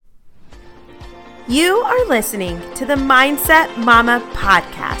You are listening to the Mindset Mama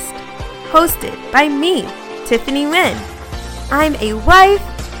podcast, hosted by me, Tiffany Wynn. I'm a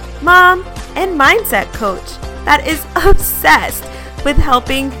wife, mom, and mindset coach that is obsessed with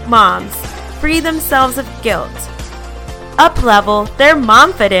helping moms free themselves of guilt, up-level their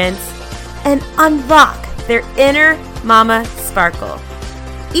momfidence, and unlock their inner mama sparkle.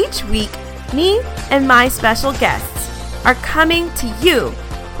 Each week, me and my special guests are coming to you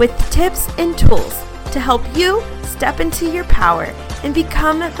with tips and tools to help you step into your power and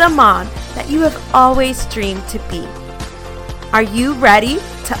become the mom that you have always dreamed to be. Are you ready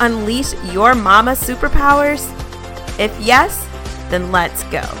to unleash your mama superpowers? If yes, then let's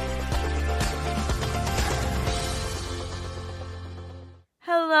go.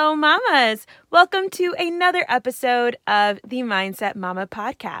 Hello, mamas. Welcome to another episode of the Mindset Mama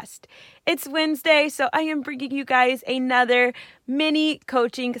podcast. It's Wednesday, so I am bringing you guys another mini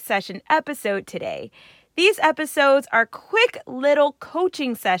coaching session episode today. These episodes are quick little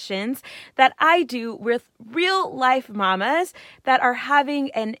coaching sessions that I do with real life mamas that are having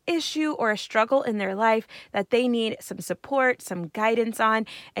an issue or a struggle in their life that they need some support, some guidance on,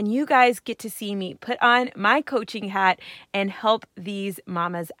 and you guys get to see me put on my coaching hat and help these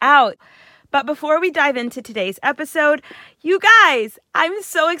mamas out. But before we dive into today's episode, you guys, I'm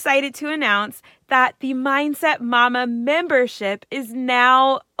so excited to announce that the Mindset Mama membership is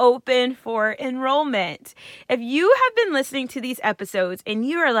now open for enrollment. If you have been listening to these episodes and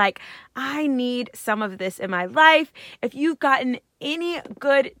you are like, I need some of this in my life, if you've gotten any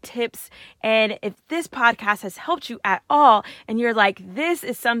good tips and if this podcast has helped you at all and you're like, this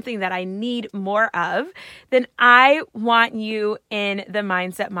is something that I need more of, then I want you in the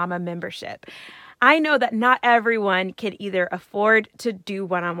Mindset Mama membership. I know that not everyone can either afford to do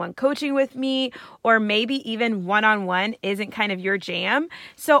one-on-one coaching with me, or maybe even one-on-one isn't kind of your jam.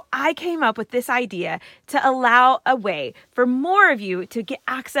 So I came up with this idea to allow a way for more of you to get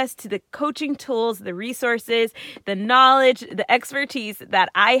access to the coaching tools, the resources, the knowledge, the expertise that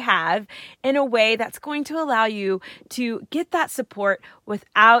I have in a way that's going to allow you to get that support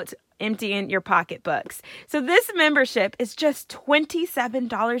without emptying your pocketbooks. So this membership is just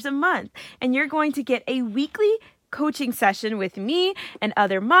 $27 a month, and you're going to get a weekly coaching session with me and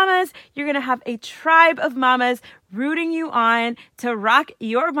other mamas. You're going to have a tribe of mamas rooting you on to rock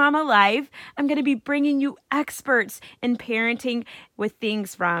your mama life. I'm going to be bringing you experts in parenting with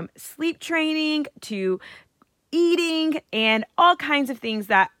things from sleep training to eating and all kinds of things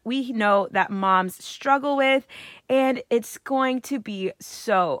that we know that moms struggle with, and it's going to be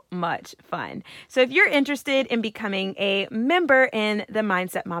so much fun. So if you're interested in becoming a member in the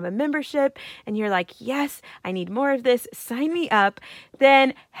Mindset Mama membership and you're like, yes, I need more of this, sign me up,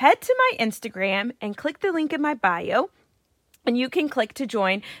 then head to my Instagram and click the link in my bio. And you can click to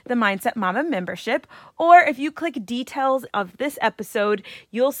join the Mindset Mama membership. Or if you click details of this episode,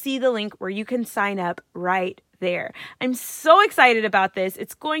 you'll see the link where you can sign up right there. I'm so excited about this.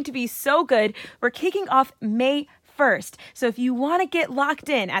 It's going to be so good. We're kicking off May 1st. So if you want to get locked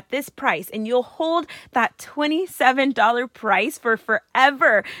in at this price and you'll hold that $27 price for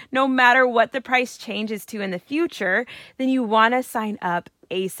forever, no matter what the price changes to in the future, then you want to sign up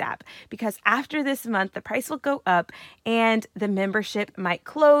ASAP, because after this month, the price will go up and the membership might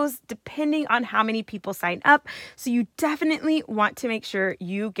close depending on how many people sign up. So you definitely want to make sure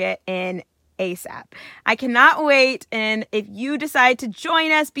you get in ASAP. I cannot wait. And if you decide to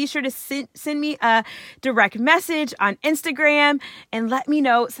join us, be sure to send me a direct message on Instagram and let me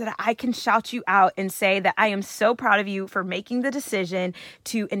know so that I can shout you out and say that I am so proud of you for making the decision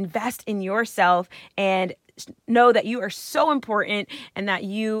to invest in yourself and know that you are so important and that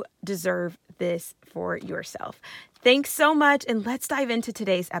you deserve this for yourself. Thanks so much. And let's dive into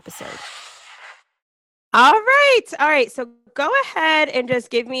today's episode. All right. So go ahead and just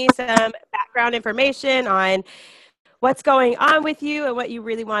give me some background information on what's going on with you and what you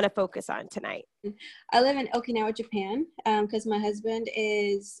really want to focus on tonight. I live in Okinawa, Japan, because my husband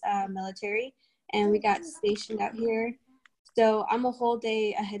is military and we got stationed out here. So I'm a whole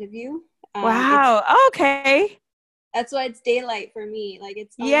day ahead of you. Wow. Okay. That's why it's daylight for me. Like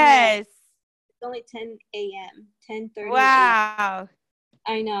it's only 10 a.m., 10:30 Wow. a.m.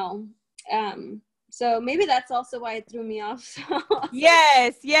 I know. So maybe that's also why it threw me off. So.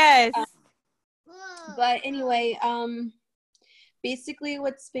 Yes. But anyway, basically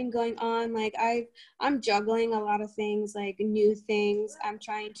what's been going on, like I'm juggling a lot of things, like new things. I'm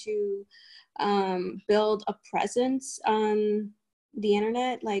trying to build a presence on the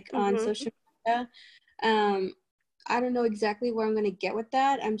internet, like on social media. I don't know exactly where I'm going to get with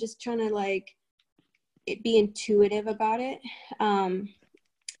that. I'm just trying to be intuitive about it.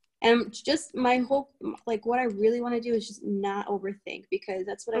 And just my whole, like, what I really want to do is just not overthink, because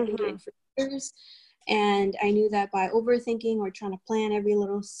that's what I've been doing for years. And I knew that by overthinking or trying to plan every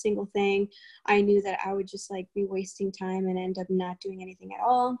little single thing, I knew that I would just like be wasting time and end up not doing anything at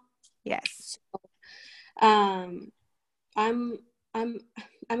all. Yes. So, I'm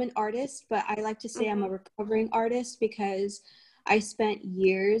an artist, but I like to say I'm a recovering artist, because I spent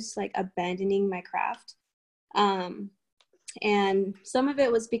years like abandoning my craft. And some of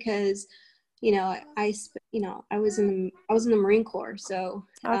it was because, I was in the Marine Corps, so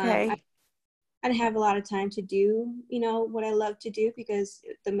Okay. I didn't have a lot of time to do, what I love to do, because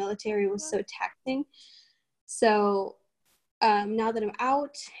the military was so taxing. So now that I'm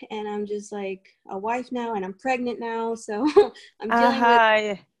out and I'm just like a wife now, and I'm pregnant now, so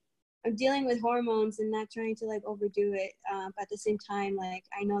I'm dealing with hormones and not trying to like overdo it. But at the same time, like,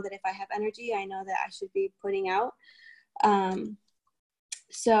 I know that if I have energy, I know that I should be putting out.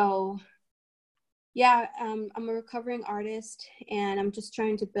 So yeah, I'm a recovering artist, and I'm just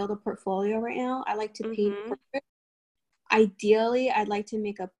trying to build a portfolio right now. I like to paint portraits. Ideally, I'd like to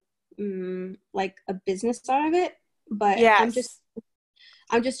make like a business out of it, but Yes.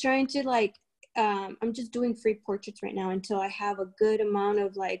 I'm just trying to like, I'm just doing free portraits right now until I have a good amount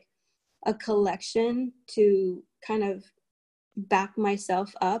of like a collection to kind of back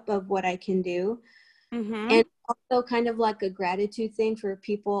myself up of what I can do. And also kind of like a gratitude thing for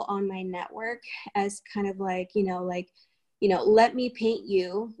people on my network, as kind of like, let me paint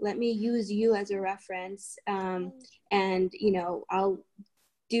you, let me use you as a reference. And, I'll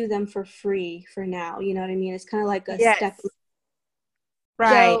do them for free for now. You know what I mean? It's kind of like a step.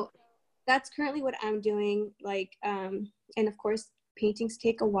 Right. So that's currently what I'm doing. Like, and of course, paintings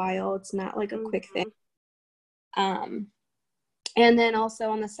take a while. It's not like a quick thing. And then also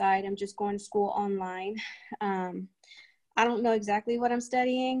on the side, I'm just going to school online. I don't know exactly what I'm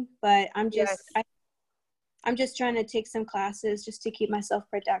studying, but I'm just trying to take some classes just to keep myself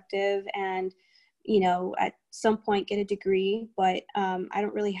productive and, at some point get a degree. But I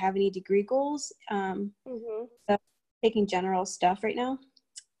don't really have any degree goals. So I'm taking general stuff right now.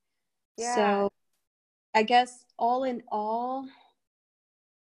 Yeah. So I guess all in all,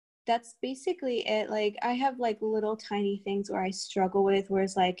 that's basically it. Like, I have like little tiny things where I struggle with, where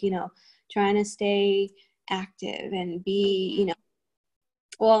it's like, trying to stay active and be,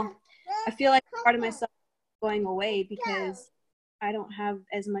 well, I feel like part of myself is going away because I don't have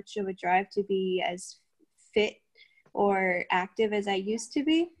as much of a drive to be as fit or active as I used to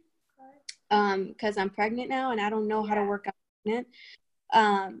be, because I'm pregnant now and I don't know how to work out pregnant.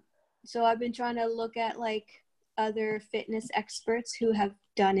 So I've been trying to look at like other fitness experts who have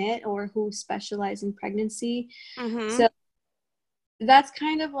done it or who specialize in pregnancy. So that's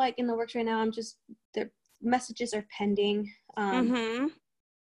kind of like in the works right now. The messages are pending.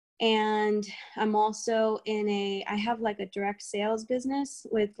 And I'm also I have like a direct sales business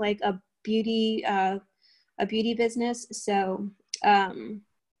with like a beauty business. So,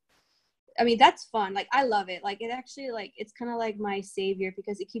 I mean, that's fun. Like, I love it. Like, it actually, like, it's kind of like my savior,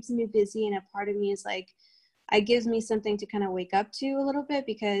 because it keeps me busy. And a part of me is like, it gives me something to kind of wake up to a little bit,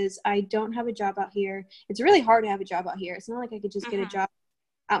 because I don't have a job out here. It's really hard to have a job out here. It's not like I could just get a job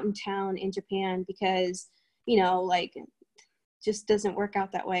out in town in Japan, because, like, just doesn't work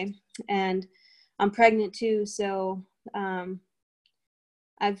out that way. And I'm pregnant too. So,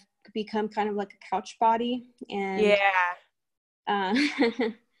 I've become kind of like a couch body. And,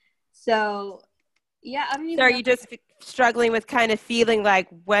 so yeah, I don't even So are know. you just struggling with kind of feeling like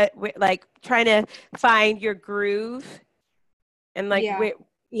like trying to find your groove and like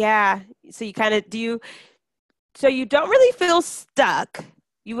so you kind of so you don't really feel stuck.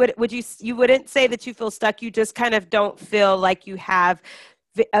 You wouldn't say that you feel stuck. You just kind of don't feel like you have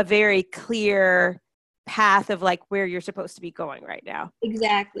a very clear path of like where you're supposed to be going right now.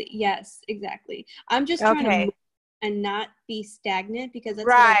 Exactly. Yes, exactly. I'm just trying to move and not be stagnant, because that's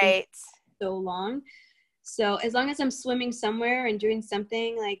what I've been so long. So as long as I'm swimming somewhere and doing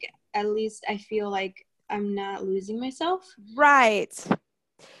something, like, at least I feel like I'm not losing myself. Right.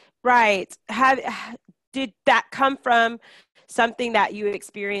 Did that come from something that you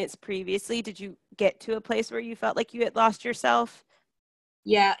experienced previously? Did you get to a place where you felt like you had lost yourself?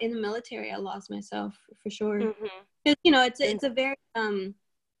 Yeah, in the military, I lost myself for sure. It's a very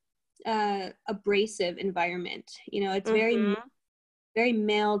abrasive environment. It's very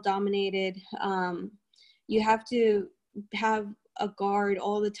male dominated. You have to have a guard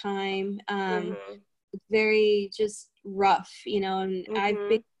all the time. It's very just rough, and I've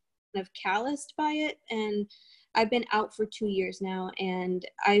been kind of calloused by it, and I've been out for 2 years now, and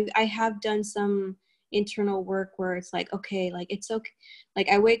I have done some, internal work where it's like, okay, like it's okay. Like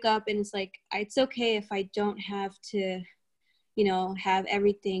I wake up and it's like, it's okay if I don't have to, you know, have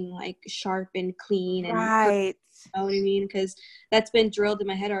everything like sharp and clean and Right. you know what I mean? Because that's been drilled in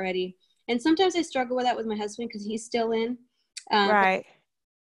my head already. And sometimes I struggle with that with my husband because he's still in. But, Right.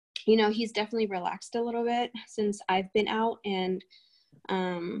 you know, he's definitely relaxed a little bit since I've been out. And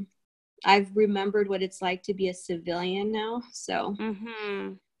I've remembered what it's like to be a civilian now. So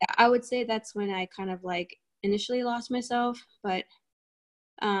Mm-hmm. I would say that's when I kind of like initially lost myself. But,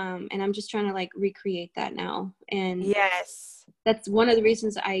 and I'm just trying to like recreate that now. And Yes. that's one of the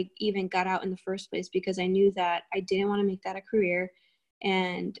reasons I even got out in the first place, because I knew that I didn't want to make that a career.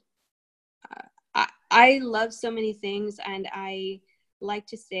 And I love so many things, and I like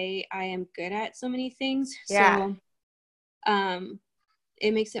to say I am good at so many things. Yeah. So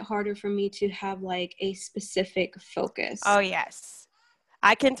it makes it harder for me to have like a specific focus. Oh, yes.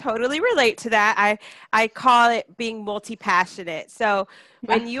 I can totally relate to that. I call it being multi-passionate. So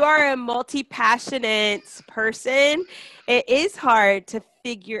when you are a multi-passionate person, it is hard to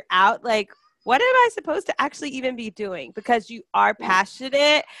figure out like, what am I supposed to actually even be doing? Because you are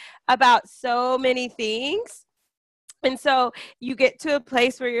passionate about so many things. And so you get to a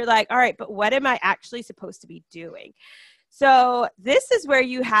place where you're like, all right, but what am I actually supposed to be doing? So this is where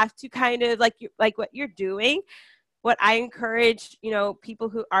you have to kind of like what you're doing. What I encourage, you know, people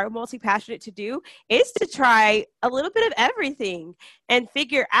who are multi-passionate to do is to try a little bit of everything and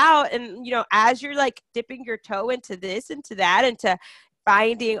figure out, and, you know, as you're like dipping your toe into this, into that, into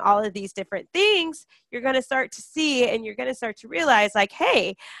finding all of these different things, you're going to start to see, and you're going to start to realize like,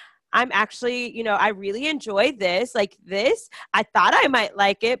 hey, I'm actually, you know, I really enjoy this. Like this, I thought I might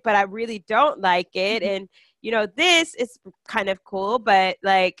like it, but I really don't like it. And, you know, this is kind of cool, but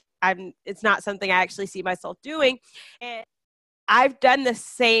like, it's not something I actually see myself doing. And I've done the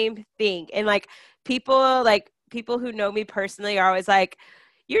same thing. And like people who know me personally are always like,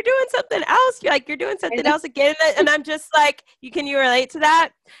 you're doing something else. You're doing something else again. And I'm just like, can you relate to that?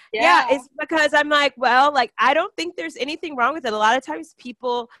 Yeah, it's because I'm like, well, like, I don't think there's anything wrong with it. A lot of times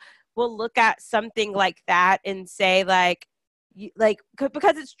people will look at something like that and say like,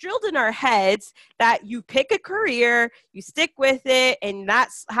 because it's drilled in our heads that you pick a career, you stick with it, and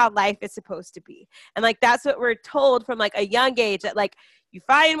that's how life is supposed to be. And like, that's what we're told from like a young age, that like, you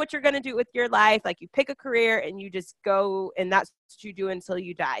find what you're going to do with your life. Like you pick a career and you just go, and that's what you do until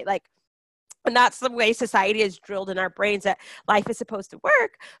you die. Like, and that's the way society is drilled in our brains, that life is supposed to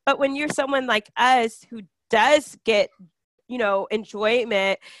work. But when you're someone like us who does get, you know,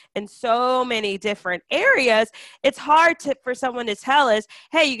 enjoyment in so many different areas, it's hard for someone to tell us,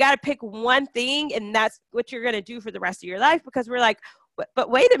 hey, you got to pick one thing and that's what you're going to do for the rest of your life. Because we're like, but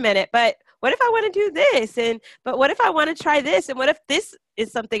wait a minute, but what if I want to do this? And, but what if I want to try this? And what if this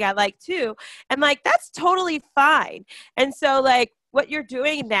is something I like too? And like, that's totally fine. And so like, what you're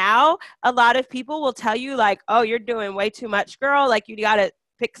doing now, a lot of people will tell you like, oh, you're doing way too much, girl. Like you got to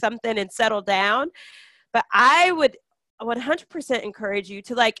pick something and settle down. But I would 100% encourage you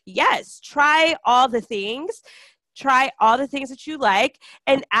to like, yes, try all the things that you like.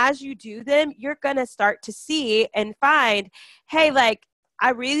 And as you do them, you're going to start to see and find, hey, like,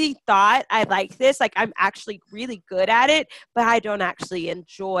 I really thought I liked this. Like, I'm actually really good at it, but I don't actually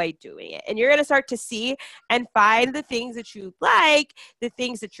enjoy doing it. And you're going to start to see and find the things that you like, the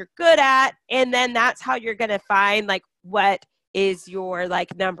things that you're good at. And then that's how you're going to find like what is your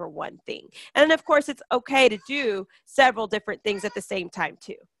like number one thing. And then of course it's okay to do several different things at the same time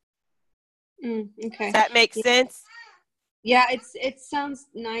too. Okay. Does that make sense? Yeah, it sounds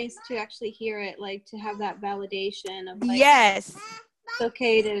nice to actually hear it, like to have that validation of like, yes, it's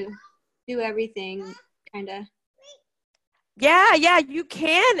okay to do everything, kind of. Yeah, you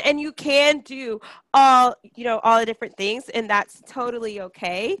can, and you can do all, you know, all the different things, and that's totally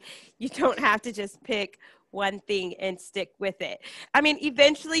okay. You don't have to just pick one thing and stick with it. I mean,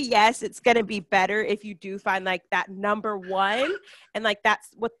 eventually, yes, it's going to be better if you do find like that number one, and like that's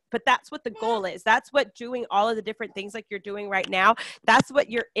what the goal is. That's what doing all of the different things like you're doing right now, that's what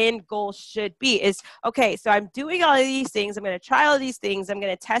your end goal should be, is okay, so I'm doing all of these things, I'm going to try all of these things, I'm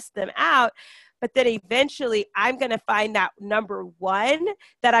going to test them out. But then eventually I'm going to find that number one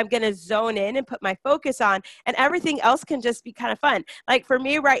that I'm going to zone in and put my focus on, and everything else can just be kind of fun. Like for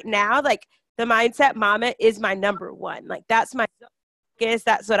me right now, like the Mindset Mama is my number one. Like that's my focus.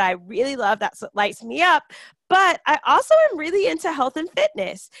 That's what I really love. That's what lights me up. But I also am really into health and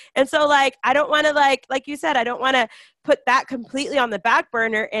fitness. And so like, I don't want to like you said, I don't want to put that completely on the back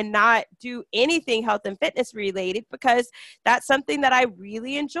burner and not do anything health and fitness related, because that's something that I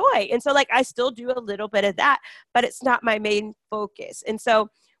really enjoy. And so like, I still do a little bit of that, but it's not my main focus. And so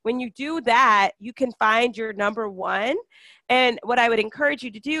when you do that, you can find your number one. And what I would encourage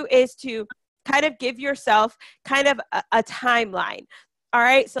you to do is to kind of give yourself kind of a timeline. All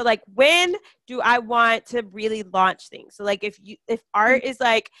right. So like, when do I want to really launch things? So like, if art is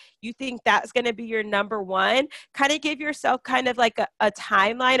like, you think that's going to be your number one, kind of give yourself kind of like a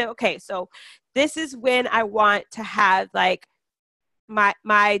timeline of, okay, so this is when I want to have like my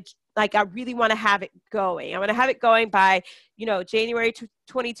like, I really want to have it going. I want to have it going by, January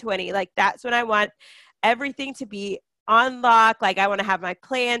 2020. Like, that's when I want everything to be on lock. Like, I want to have my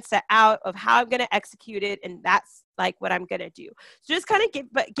plan set out of how I'm going to execute it. And that's like what I'm going to do. So just kind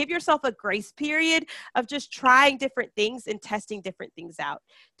of give yourself a grace period of just trying different things and testing different things out.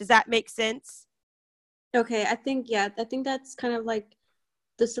 Does that make sense? Okay. I think that's kind of like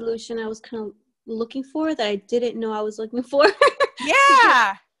the solution I was kind of looking for that I didn't know I was looking for.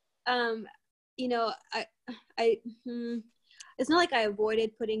 Yeah. It's not like I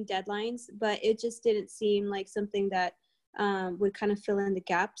avoided putting deadlines, but it just didn't seem like something that would kind of fill in the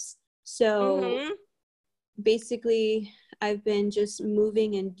gaps. So basically, I've been just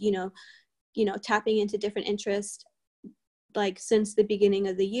moving and tapping into different interests like since the beginning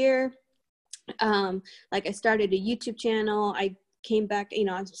of the year. Like, I started a YouTube channel. I came back,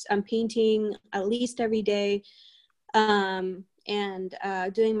 I'm painting at least every day. And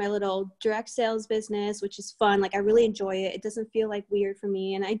doing my little direct sales business, which is fun. Like, I really enjoy it. It doesn't feel like weird for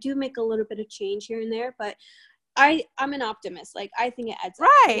me. And I do make a little bit of change here and there, but I'm an optimist. Like, I think it adds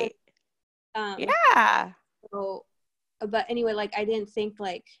right. Up. Yeah. So, but anyway, like, I didn't think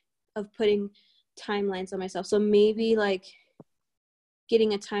like of putting timelines on myself. So maybe like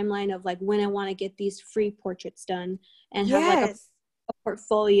getting a timeline of like when I want to get these free portraits done and have like a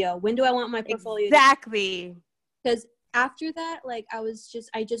portfolio. When do I want my portfolio? Exactly. Because after that, like,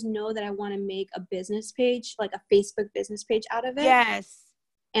 I just know that I want to make a business page, like a Facebook business page out of it. Yes.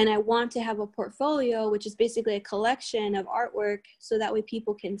 And I want to have a portfolio, which is basically a collection of artwork, so that way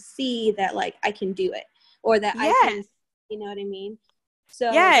people can see that like I can do it, or that I can, you know what I mean? So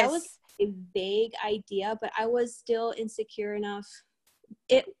that was a vague idea, but I was still insecure enough.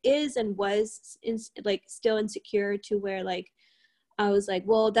 It is and was still insecure to where like I was like,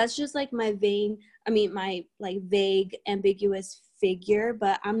 well, that's just like my like vague, ambiguous figure,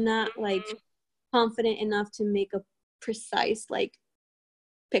 but I'm not like confident enough to make a precise like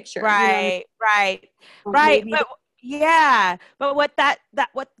picture. Right, right. But but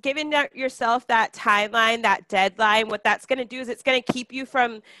what giving yourself that timeline, that deadline, what that's going to do is it's going to keep you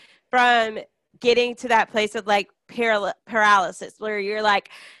from getting to that place of like paralysis, where you're like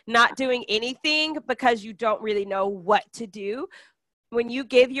not doing anything because you don't really know what to do. When you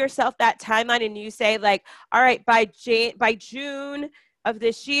give yourself that timeline and you say like, all right, by June of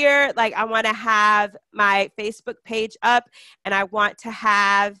this year, like, I want to have my Facebook page up and I want to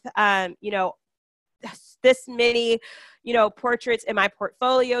have, this many, portraits in my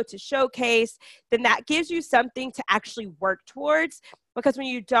portfolio to showcase, then that gives you something to actually work towards. Because when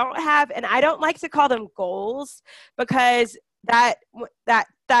you don't have, and I don't like to call them goals, because that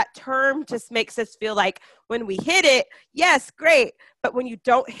term just makes us feel like when we hit it, yes, great. But when you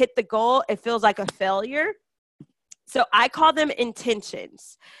don't hit the goal, it feels like a failure. So I call them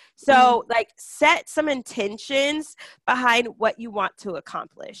intentions. So like, set some intentions behind what you want to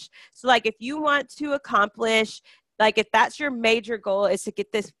accomplish. So like, if you want to accomplish, like, if that's your major goal is to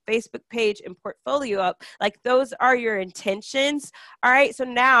get this Facebook page and portfolio up, like, those are your intentions. All right. So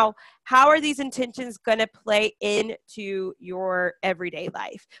now, how are these intentions going to play into your everyday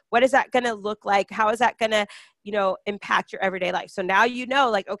life? What is that going to look like? How is that going to, impact your everyday life? So now,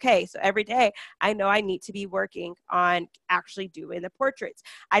 like, okay, so every day I know I need to be working on actually doing the portraits.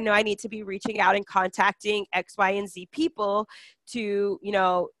 I know I need to be reaching out and contacting X, Y, and Z people to,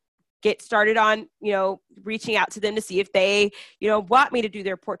 get started on, reaching out to them to see if they, want me to do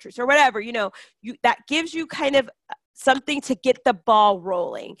their portraits or whatever, that gives you kind of something to get the ball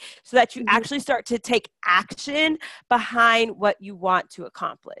rolling, so that you actually start to take action behind what you want to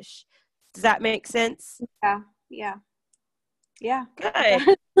accomplish. Does that make sense? Yeah.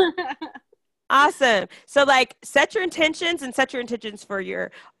 Good. Awesome. So like, set your intentions for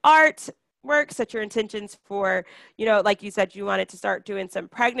your art work, set your intentions for, like you said, you wanted to start doing some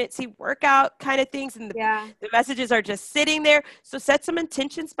pregnancy workout kind of things, and the messages are just sitting there. So set some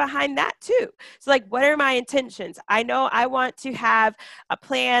intentions behind that too. So like, what are my intentions? I know I want to have a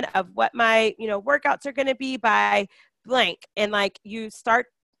plan of what my, workouts are going to be by blank. And like, you start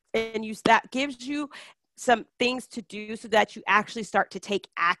and use that gives you some things to do, so that you actually start to take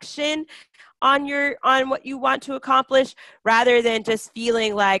action on what you want to accomplish, rather than just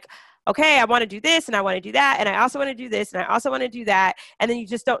feeling like, okay, I want to do this and I want to do that. And I also want to do this and I also want to do that. And then you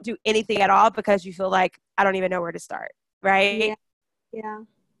just don't do anything at all because you feel like, I don't even know where to start. Right?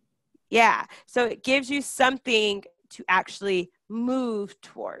 Yeah. So it gives you something to actually move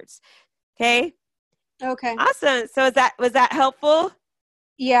towards. Okay. Awesome. So was that helpful?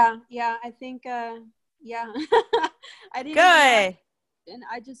 Yeah. I think, yeah. I didn't Good. And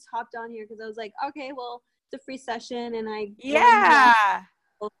I just hopped on here because I was like, okay, well, it's a free session and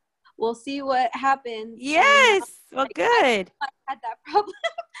we'll see what happens. Yes. Well, good. I had that problem.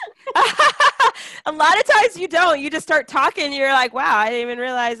 A lot of times you don't. You just start talking. You're like, wow, I didn't even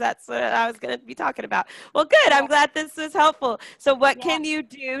realize that's what I was going to be talking about. Well, good. I'm glad this was helpful. So what can you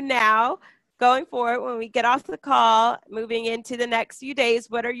do now going forward when we get off the call, moving into the next few days?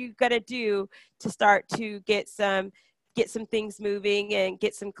 What are you going to do to start to get some things moving and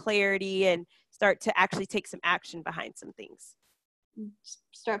get some clarity and start to actually take some action behind some things?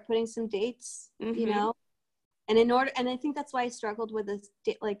 Start putting some dates, you know, and I think that's why I struggled with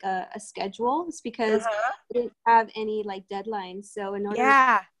a schedule, is because I didn't have any like deadlines. So in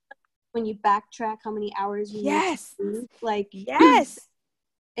order, when you backtrack how many hours you need to do, like,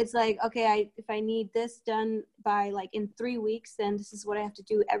 it's like, okay, if I need this done by like in 3 weeks, then this is what I have to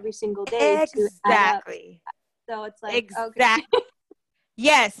do every single day. Exactly. So it's like, okay.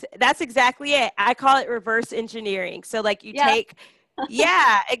 Yes, that's exactly it. I call it reverse engineering. So like you take,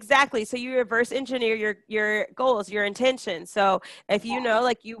 exactly. So you reverse engineer your goals, your intentions. So if you know,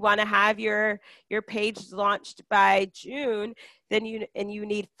 like you want to have your page launched by June, then you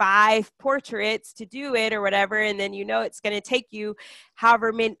need 5 portraits to do it or whatever. And then, you know, it's going to take you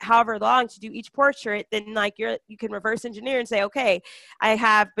however long to do each portrait. Then like you can reverse engineer and say, okay, I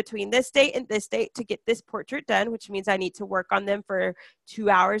have between this date and this date to get this portrait done, which means I need to work on them for 2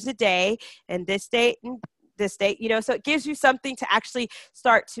 hours a day, and this date and this date, you know, so it gives you something to actually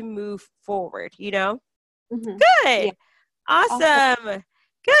start to move forward, you know? Good. Awesome.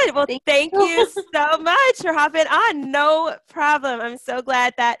 Good. Well, thank you so much for hopping on. No problem. I'm so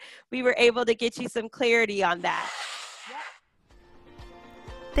glad that we were able to get you some clarity on that.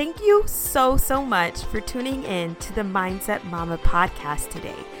 Thank you so much for tuning in to the Mindset Mama podcast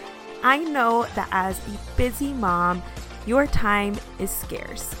today. I know that as a busy mom, your time is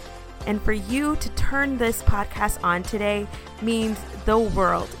scarce. And for you to turn this podcast on today means the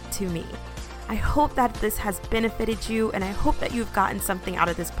world to me. I hope that this has benefited you, and I hope that you've gotten something out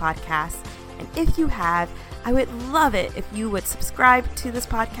of this podcast. And if you have, I would love it if you would subscribe to this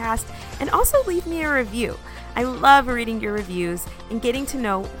podcast and also leave me a review. I love reading your reviews and getting to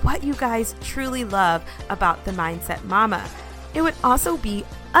know what you guys truly love about the Mindset Mama. It would also be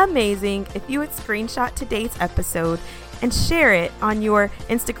amazing if you would screenshot today's episode and share it on your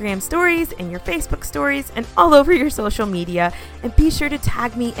Instagram stories and your Facebook stories and all over your social media. And be sure to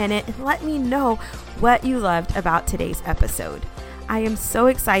tag me in it and let me know what you loved about today's episode. I am so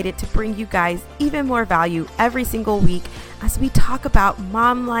excited to bring you guys even more value every single week as we talk about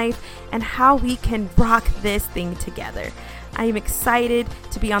mom life and how we can rock this thing together. I am excited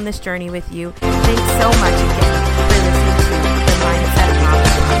to be on this journey with you. Thanks so much again.